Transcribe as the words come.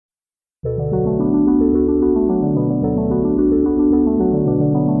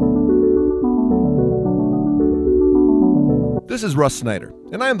This is Russ Snyder,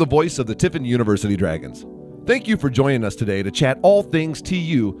 and I am the voice of the Tiffin University Dragons. Thank you for joining us today to chat all things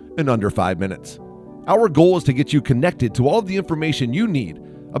TU in under 5 minutes. Our goal is to get you connected to all of the information you need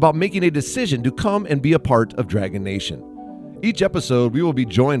about making a decision to come and be a part of Dragon Nation. Each episode, we will be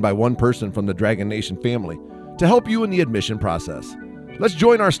joined by one person from the Dragon Nation family to help you in the admission process. Let's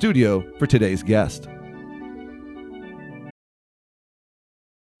join our studio for today's guest.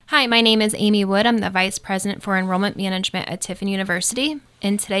 Hi, my name is Amy Wood. I'm the Vice President for Enrollment Management at Tiffin University.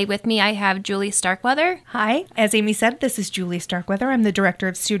 And today with me, I have Julie Starkweather. Hi, as Amy said, this is Julie Starkweather. I'm the Director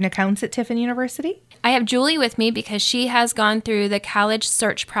of Student Accounts at Tiffin University. I have Julie with me because she has gone through the college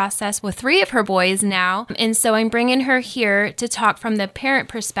search process with 3 of her boys now. And so I'm bringing her here to talk from the parent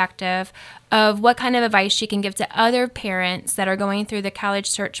perspective of what kind of advice she can give to other parents that are going through the college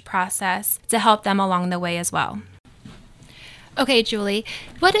search process to help them along the way as well. Okay, Julie,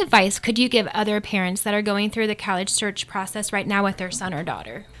 what advice could you give other parents that are going through the college search process right now with their son or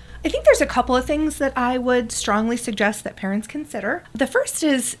daughter? I think there's a couple of things that I would strongly suggest that parents consider. The first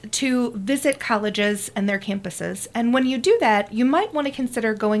is to visit colleges and their campuses. And when you do that, you might want to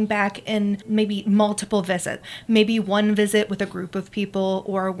consider going back in maybe multiple visits. Maybe one visit with a group of people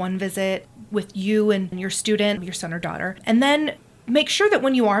or one visit with you and your student, your son or daughter. And then make sure that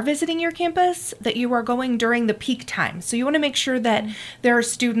when you are visiting your campus that you are going during the peak time. So you want to make sure that there are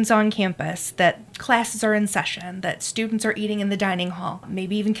students on campus, that classes are in session, that students are eating in the dining hall.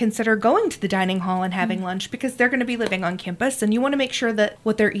 Maybe even consider going to the dining hall and having lunch because they're going to be living on campus and you want to make sure that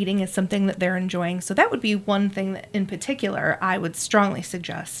what they're eating is something that they're enjoying. So that would be one thing that in particular I would strongly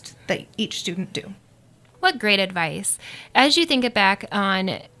suggest that each student do. What great advice. As you think back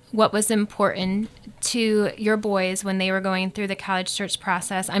on what was important to your boys when they were going through the college search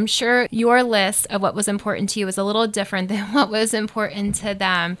process, I'm sure your list of what was important to you was a little different than what was important to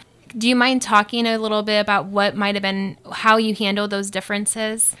them. Do you mind talking a little bit about what might have been, how you handled those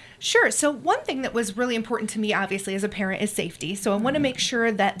differences? Sure. So one thing that was really important to me, obviously, as a parent is safety. So I want to make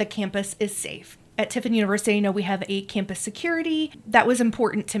sure that the campus is safe. At Tiffin University, we have a campus security. That was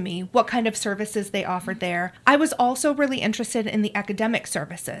important to me, what kind of services they offered there. I was also really interested in the academic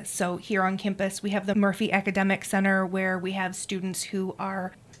services. So here on campus, we have the Murphy Academic Center where we have students who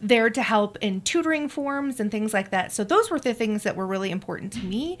are there to help in tutoring forms and things like that. So those were the things that were really important to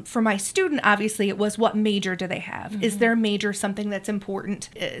me. For my student, obviously, it was what major do they have? Mm-hmm. Is their major something that's important,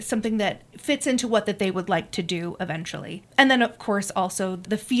 something that fits into what that they would like to do eventually? And then, of course, also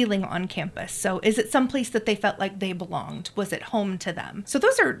the feeling on campus. So is it someplace that they felt like they belonged? Was it home to them? So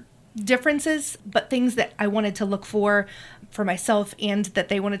those are differences, but things that I wanted to look for myself and that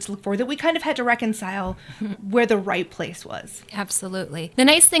they wanted to look for, that we kind of had to reconcile where the right place was. Absolutely. The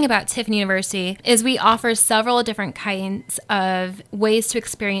nice thing about Tiffin University is we offer several different kinds of ways to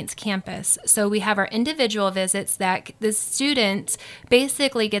experience campus. So we have our individual visits that the student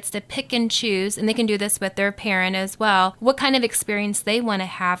basically gets to pick and choose, and they can do this with their parent as well, what kind of experience they want to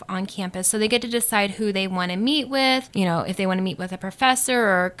have on campus. So they get to decide who they want to meet with, if they want to meet with a professor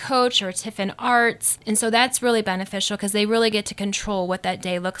or a coach or Tiffin Arts. And so that's really beneficial because they really get to control what that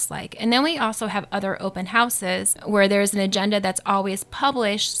day looks like. And then we also have other open houses where there's an agenda that's always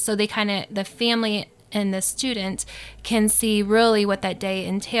published, so the family and the student can see really what that day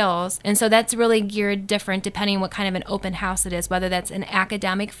entails. And so that's really geared different depending what kind of an open house it is, whether that's an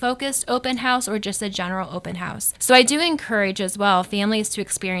academic focused open house or just a general open house. So I do encourage as well families to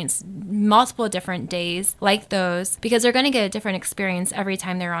experience multiple different days like those because they're going to get a different experience every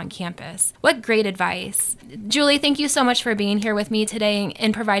time they're on campus. What great advice. Julie, thank you so much for being here with me today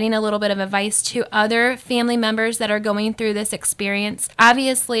and providing a little bit of advice to other family members that are going through this experience.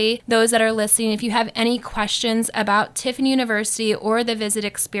 Obviously, those that are listening, if you have any questions about Tiffin University or the visit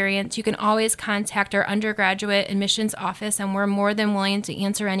experience, you can always contact our undergraduate admissions office, and we're more than willing to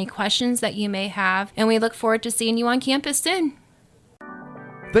answer any questions that you may have. And we look forward to seeing you on campus soon.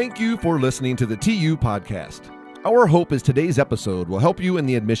 Thank you for listening to the TU Podcast. Our hope is today's episode will help you in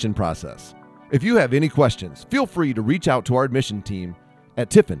the admission process. If you have any questions, feel free to reach out to our admission team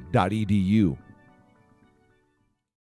at tiffin.edu.